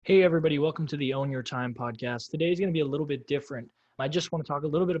Hey, everybody, welcome to the Own Your Time podcast. Today is going to be a little bit different. I just want to talk a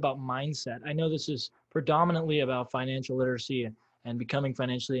little bit about mindset. I know this is predominantly about financial literacy and becoming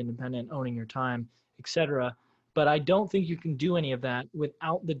financially independent, owning your time, etc. But I don't think you can do any of that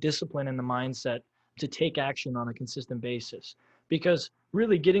without the discipline and the mindset to take action on a consistent basis. Because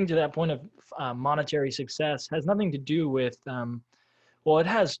really getting to that point of monetary success has nothing to do with it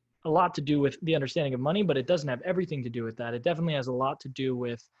has a lot to do with the understanding of money, but it doesn't have everything to do with that. It definitely has a lot to do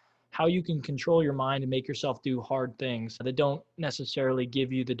with how you can control your mind and make yourself do hard things that don't necessarily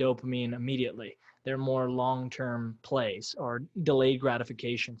give you the dopamine immediately. They're more long-term plays or delayed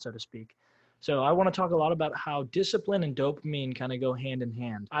gratification, so to speak. So I want to talk a lot about how discipline and dopamine kind of go hand in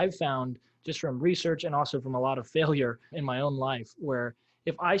hand. I've found just from research and also from a lot of failure in my own life where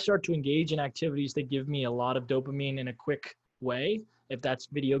if I start to engage in activities that give me a lot of dopamine in a quick way, if that's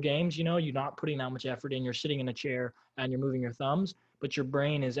video games, you're not putting that much effort in, you're sitting in a chair and you're moving your thumbs, but your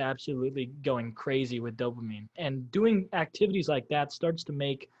brain is absolutely going crazy with dopamine. And doing activities like that starts to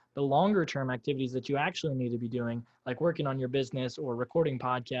make the longer term activities that you actually need to be doing, like working on your business or recording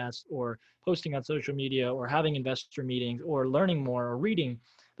podcasts or posting on social media or having investor meetings or learning more or reading,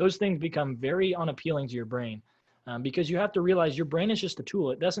 those things become very unappealing to your brain. Because you have to realize your brain is just a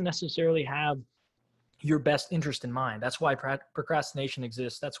tool. It doesn't necessarily have your best interest in mind. That's why procrastination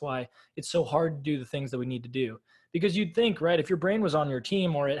exists. That's why it's so hard to do the things that we need to do. Because you'd think, right, if your brain was on your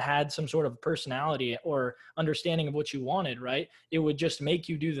team or it had some sort of personality or understanding of what you wanted, right, it would just make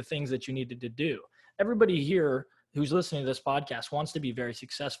you do the things that you needed to do. Everybody here who's listening to this podcast wants to be very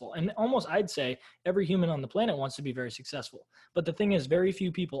successful. And almost, I'd say, every human on the planet wants to be very successful. But the thing is, very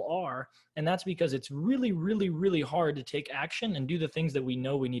few people are. And that's because it's really, really, really hard to take action and do the things that we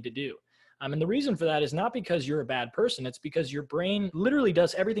know we need to do. And the reason for that is not because you're a bad person. It's because your brain literally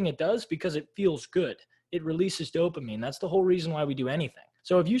does everything it does because it feels good. It releases dopamine. That's the whole reason why we do anything.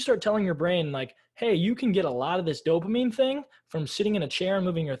 So if you start telling your brain like, hey, you can get a lot of this dopamine thing from sitting in a chair and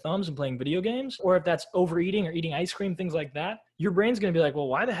moving your thumbs and playing video games, or if that's overeating or eating ice cream, things like that, your brain's going to be like, well,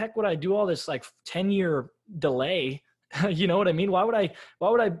 why the heck would I do all this like 10-year delay? You know what I mean? Why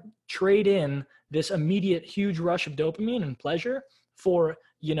would I trade in this immediate huge rush of dopamine and pleasure for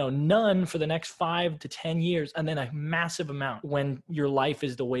none for the next 5 to 10 years, and then a massive amount when your life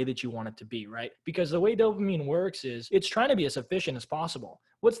is the way that you want it to be, right? Because the way dopamine works is it's trying to be as efficient as possible.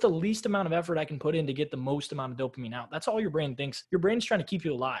 What's the least amount of effort I can put in to get the most amount of dopamine out? That's all your brain thinks. Your brain's trying to keep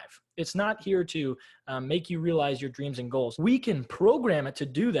you alive. It's not here to make you realize your dreams and goals. We can program it to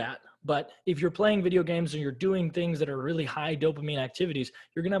do that. But if you're playing video games and you're doing things that are really high dopamine activities,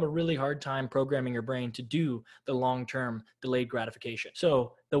 you're going to have a really hard time programming your brain to do the long-term delayed gratification.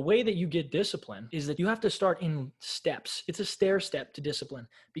 So the way that you get discipline is that you have to start in steps. It's a stair step to discipline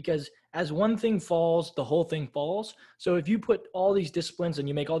because as one thing falls, the whole thing falls. So if you put all these disciplines and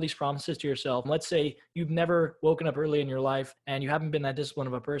you make all these promises to yourself, let's say you've never woken up early in your life and you haven't been that disciplined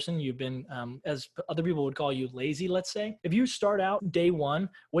of a person, you've been, as other people would call you, lazy, let's say. If you start out day one,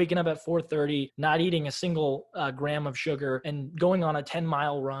 waking up at 4:30, not eating a single gram of sugar and going on a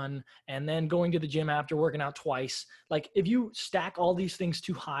 10-mile run and then going to the gym after working out twice, like if you stack all these things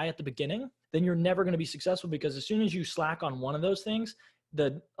too high at the beginning, then you're never going to be successful because as soon as you slack on one of those things,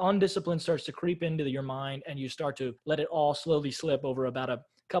 the undiscipline starts to creep into your mind and you start to let it all slowly slip over about a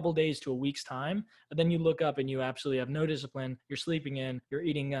couple days to a week's time. And then you look up and you absolutely have no discipline. You're sleeping in, you're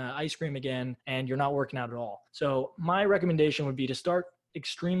eating ice cream again, and you're not working out at all. So my recommendation would be to start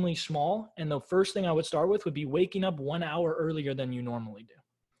extremely small. And the first thing I would start with would be waking up 1 hour earlier than you normally do.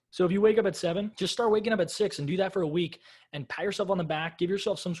 So if you wake up at 7, just start waking up at 6 and do that for a week and pat yourself on the back, give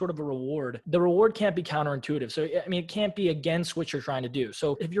yourself some sort of a reward. The reward can't be counterintuitive. So, it can't be against what you're trying to do.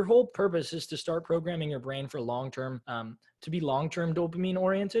 So if your whole purpose is to start programming your brain for long-term, to be long-term dopamine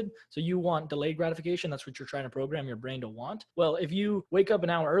oriented, so you want delayed gratification, that's what you're trying to program your brain to want. Well, if you wake up an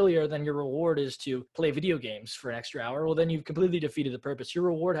hour earlier, then your reward is to play video games for an extra hour. Well, then you've completely defeated the purpose. Your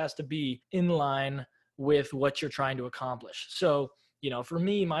reward has to be in line with what you're trying to accomplish. So, for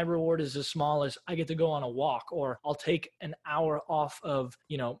me, my reward is as small as I get to go on a walk, or I'll take an hour off of,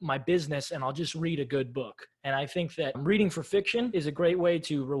 my business and I'll just read a good book. And I think that reading for fiction is a great way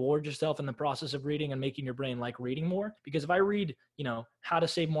to reward yourself in the process of reading and making your brain like reading more. Because if I read, how to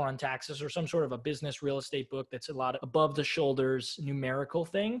save more on taxes or some sort of a business real estate book that's a lot above the shoulders numerical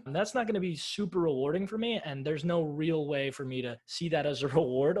thing, that's not going to be super rewarding for me. And there's no real way for me to see that as a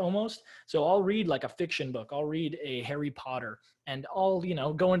reward almost. So I'll read like a fiction book. I'll read a Harry Potter and I'll,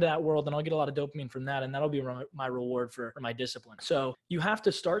 go into that world and I'll get a lot of dopamine from that. And that'll be my reward for my discipline. So you have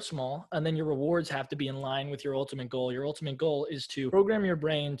to start small and then your rewards have to be in line with your ultimate goal. Your ultimate goal is to program your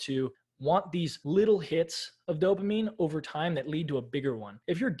brain to want these little hits of dopamine over time that lead to a bigger one.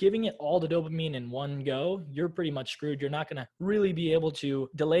 If you're giving it all the dopamine in one go, you're pretty much screwed. You're not going to really be able to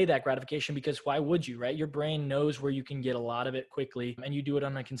delay that gratification, because why would you, right? Your brain knows where you can get a lot of it quickly, and you do it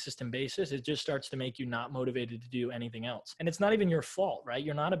on a consistent basis. It just starts to make you not motivated to do anything else. And it's not even your fault, right?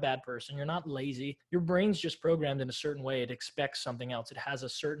 You're not a bad person. You're not lazy. Your brain's just programmed in a certain way. It expects something else. It has a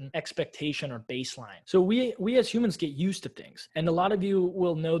certain expectation or baseline. So we as humans get used to things. And a lot of you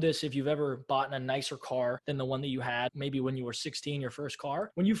will know this if you've ever bought a nicer car than the one that you had maybe when you were 16, your first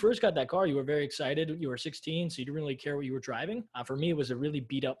car. When you first got that car, you were very excited. You were 16, so you didn't really care what you were driving. For me, it was a really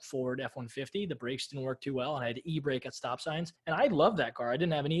beat up Ford F-150. The brakes didn't work too well, and I had to e-brake at stop signs. And I loved that car. I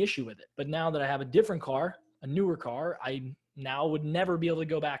didn't have any issue with it. But now that I have a different car, a newer car, I now would never be able to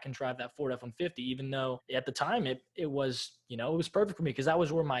go back and drive that Ford F-150, even though at the time it was, it was perfect for me, because that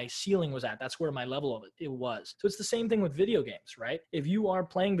was where my ceiling was at. That's where my level of it was. So it's the same thing with video games, right? If you are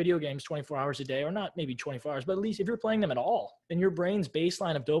playing video games 24 hours a day, or not maybe 24 hours, but at least if you're playing them at all, then your brain's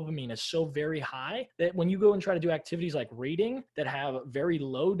baseline of dopamine is so very high that when you go and try to do activities like reading that have very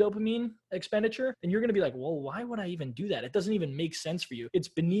low dopamine expenditure, then you're going to be like, well, why would I even do that? It doesn't even make sense for you. It's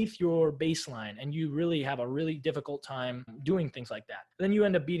beneath your baseline, and you really have a really difficult time doing things like that. Then you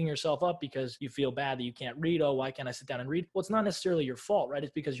end up beating yourself up because you feel bad that you can't read. Oh, why can't I sit down and read? Well, it's not necessarily your fault, right?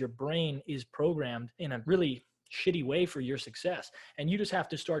 It's because your brain is programmed in a really shitty way for your success. And you just have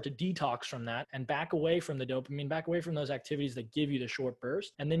to start to detox from that and back away from the dopamine, back away from those activities that give you the short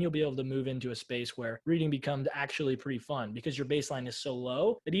burst. And then you'll be able to move into a space where reading becomes actually pretty fun, because your baseline is so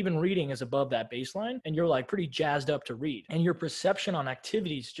low that even reading is above that baseline, and you're like pretty jazzed up to read. And your perception on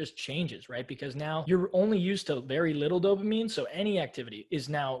activities just changes, right? Because now you're only used to very little dopamine. So any activity is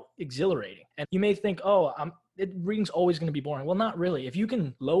now exhilarating. And you may think, oh, reading's always going to be boring. Well, not really. If you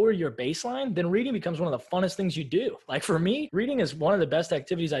can lower your baseline, then reading becomes one of the funnest things you do. Like for me, reading is one of the best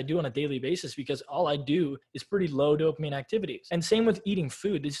activities I do on a daily basis, because all I do is pretty low dopamine activities. And same with eating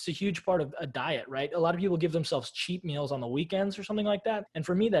food. This is a huge part of a diet, right? A lot of people give themselves cheat meals on the weekends or something like that. And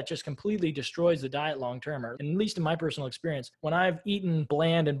for me, that just completely destroys the diet long-term, or at least in my personal experience. When I've eaten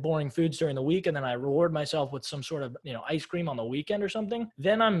bland and boring foods during the week, and then I reward myself with some sort of, ice cream on the weekend or something,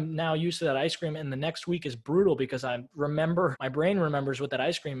 then I'm now used to that ice cream, and the next week is brutal, because my brain remembers what that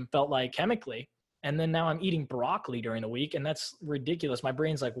ice cream felt like chemically. And then now I'm eating broccoli during the week, and that's ridiculous. My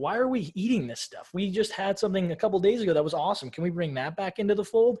brain's like, why are we eating this stuff? We just had something a couple of days ago that was awesome. Can we bring that back into the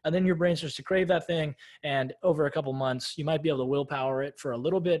fold? And then your brain starts to crave that thing. And over a couple months, you might be able to willpower it for a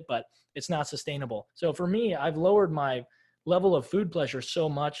little bit, but it's not sustainable. So for me, I've lowered my level of food pleasure so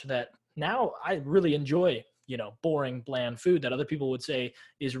much that now I really enjoy, boring, bland food that other people would say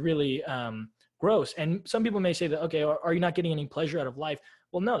is really, gross. And some people may say that, okay, are you not getting any pleasure out of life?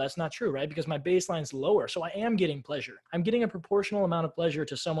 Well, no, that's not true, right? Because my baseline's lower. So I am getting pleasure. I'm getting a proportional amount of pleasure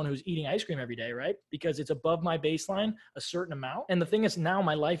to someone who's eating ice cream every day, right? Because it's above my baseline, a certain amount. And the thing is, now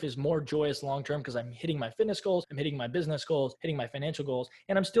my life is more joyous long-term, because I'm hitting my fitness goals, I'm hitting my business goals, hitting my financial goals,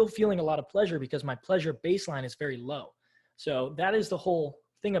 and I'm still feeling a lot of pleasure because my pleasure baseline is very low. So that is the whole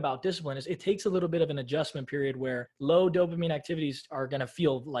thing about discipline, is it takes a little bit of an adjustment period where low dopamine activities are going to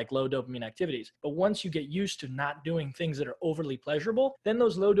feel like low dopamine activities. But once you get used to not doing things that are overly pleasurable, then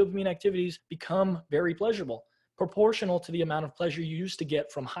those low dopamine activities become very pleasurable, proportional to the amount of pleasure you used to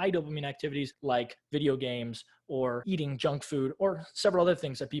get from high dopamine activities like video games or eating junk food or several other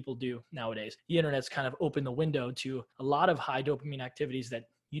things that people do nowadays. The internet's kind of opened the window to a lot of high dopamine activities that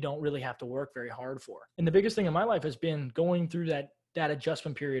you don't really have to work very hard for. And the biggest thing in my life has been going through that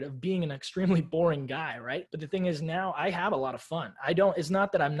adjustment period of being an extremely boring guy, right? But the thing is, now I have a lot of fun. It's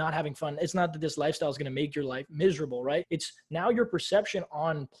not that I'm not having fun. It's not that this lifestyle is going to make your life miserable, right? It's now your perception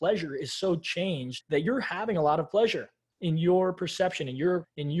on pleasure is so changed that you're having a lot of pleasure in your perception,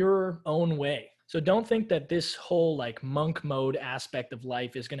 in your own way. So don't think that this whole like monk mode aspect of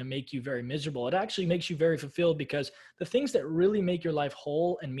life is going to make you very miserable. It actually makes you very fulfilled, because the things that really make your life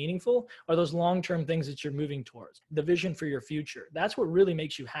whole and meaningful are those long-term things that you're moving towards, the vision for your future. That's what really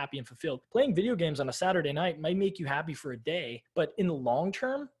makes you happy and fulfilled. Playing video games on a Saturday night might make you happy for a day, but in the long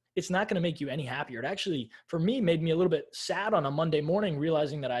term, it's not going to make you any happier. It actually, for me, made me a little bit sad on a Monday morning,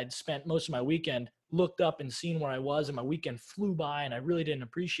 realizing that I'd spent most of my weekend looked up and seen where I was, and my weekend flew by and I really didn't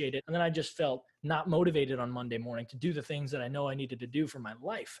appreciate it. And then I just felt not motivated on Monday morning to do the things that I know I needed to do for my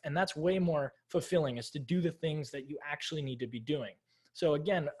life. And that's way more fulfilling, is to do the things that you actually need to be doing. So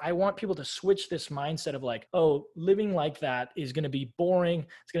again, I want people to switch this mindset of like, oh, living like that is going to be boring.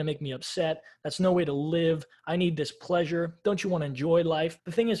 It's going to make me upset. That's no way to live. I need this pleasure. Don't you want to enjoy life?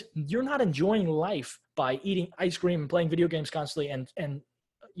 The thing is, you're not enjoying life by eating ice cream and playing video games constantly and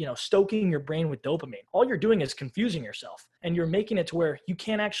stoking your brain with dopamine. All you're doing is confusing yourself, and you're making it to where you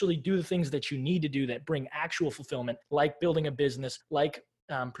can't actually do the things that you need to do that bring actual fulfillment, like building a business, like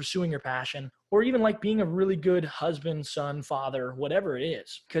pursuing your passion, or even like being a really good husband, son, father, whatever it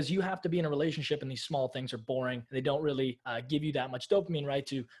is, because you have to be in a relationship and these small things are boring. They don't really give you that much dopamine, right?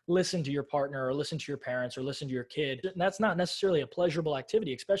 To listen to your partner or listen to your parents or listen to your kid. And that's not necessarily a pleasurable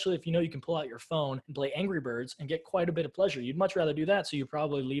activity, especially if you can pull out your phone and play Angry Birds and get quite a bit of pleasure. You'd much rather do that. So you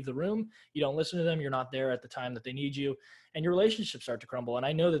probably leave the room. You don't listen to them. You're not there at the time that they need you, and your relationships start to crumble. And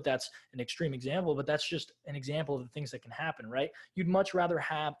I know that that's an extreme example, but that's just an example of the things that can happen, right? You'd much rather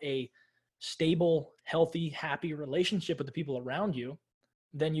have a stable, healthy, happy relationship with the people around you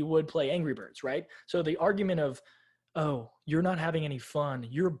than you would play Angry Birds, right? So the argument of, oh, you're not having any fun,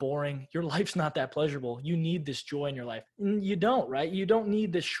 you're boring, your life's not that pleasurable, you need this joy in your life. You don't, right? You don't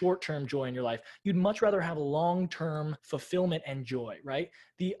need this short-term joy in your life. You'd much rather have long-term fulfillment and joy, right?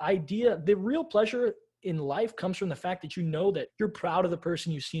 The real pleasure in life comes from the fact that you know that you're proud of the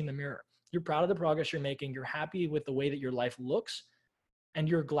person you see in the mirror. You're proud of the progress you're making. You're happy with the way that your life looks. And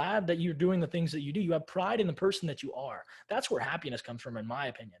you're glad that you're doing the things that you do. You have pride in the person that you are. That's where happiness comes from, in my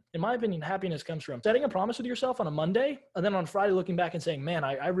opinion. In my opinion, happiness comes from setting a promise with yourself on a Monday, and then on Friday looking back and saying, man,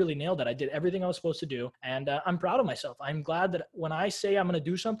 I really nailed it. I did everything I was supposed to do, and I'm proud of myself. I'm glad that when I say I'm going to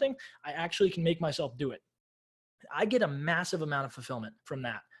do something, I actually can make myself do it. I get a massive amount of fulfillment from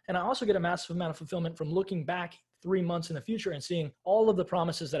that. And I also get a massive amount of fulfillment from looking back 3 months in the future and seeing all of the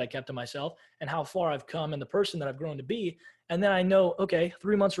promises that I kept to myself and how far I've come and the person that I've grown to be. And then I know, okay,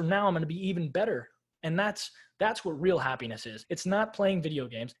 3 months from now, I'm going to be even better. And that's what real happiness is. It's not playing video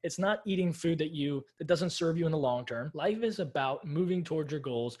games. It's not eating food that doesn't serve you in the long term. Life is about moving towards your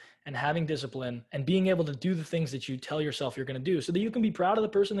goals and having discipline and being able to do the things that you tell yourself you're going to do so that you can be proud of the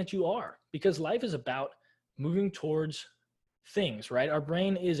person that you are, because life is about moving towards things, right? Our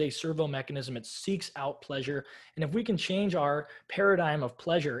brain is a servo mechanism. It seeks out pleasure. And if we can change our paradigm of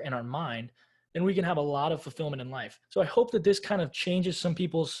pleasure in our mind, then we can have a lot of fulfillment in life. So I hope that this kind of changes some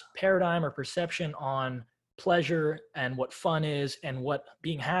people's paradigm or perception on pleasure and what fun is and what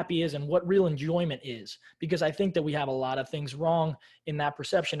being happy is and what real enjoyment is, because I think that we have a lot of things wrong in that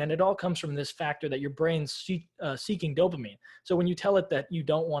perception. And it all comes from this factor that your brain's seeking dopamine. So when you tell it that you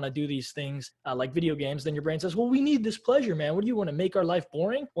don't want to do these things like video games, then your brain says, well, we need this pleasure, man. What do you want to make our life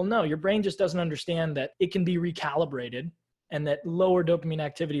boring? Well, no, your brain just doesn't understand that it can be recalibrated and that lower dopamine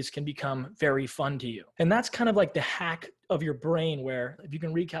activities can become very fun to you. And that's kind of like the hack of your brain, where if you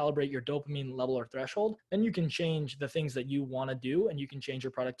can recalibrate your dopamine level or threshold, then you can change the things that you want to do, and you can change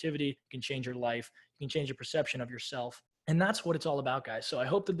your productivity, you can change your life, you can change your perception of yourself. And that's what it's all about, guys. So I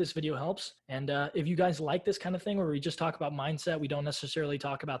hope that this video helps. And if you guys like this kind of thing where we just talk about mindset, we don't necessarily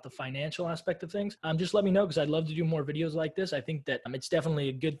talk about the financial aspect of things, just let me know, because I'd love to do more videos like this. I think that it's definitely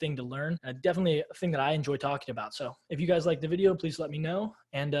a good thing to learn, definitely a thing that I enjoy talking about. So if you guys like the video, please let me know.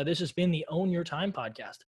 And this has been the Own Your Time podcast.